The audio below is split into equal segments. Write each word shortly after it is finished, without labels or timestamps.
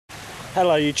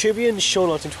Hello YouTubians,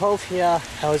 Sean1912 here.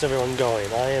 How is everyone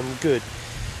going? I am good.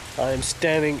 I am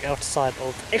standing outside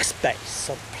of Xbase,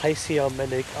 a place here on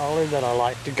Magnetic Island that I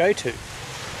like to go to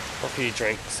for a few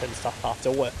drinks and stuff after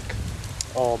work,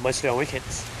 or mostly on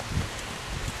weekends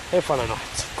and Friday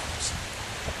nights, of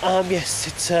course. Yes,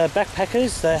 it's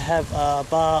Backpackers. They have a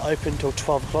bar open till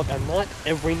 12 o'clock at night,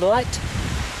 every night.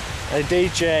 A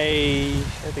DJ,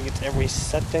 I think it's every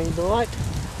Saturday night.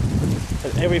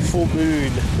 And every full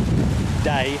moon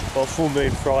day, or full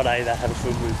moon Friday, they have a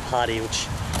full moon party which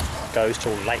goes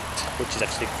till late, which is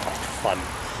actually quite fun,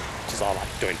 which is I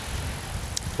like doing.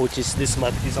 Which is this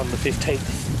month is on the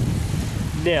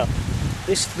 15th. Now,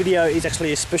 this video is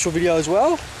actually a special video as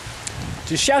well,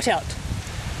 to shout out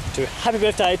to happy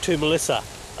birthday to Melissa,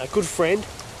 a good friend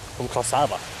from Cross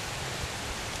Harbour.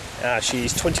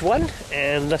 She's 21,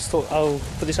 and let's thought I'll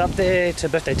put this up there. It's her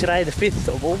birthday today, the 5th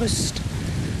of August.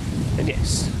 And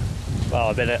yes, well,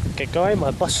 I better get going.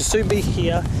 My bus will soon be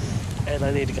here, and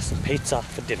I need to get some pizza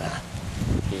for dinner.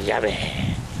 Yummy.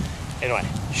 Anyway,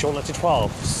 Sean1912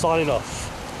 signing off.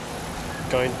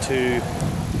 Going to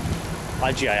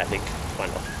IGA, I think. Why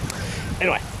not?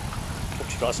 Anyway, talk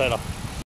to you guys later.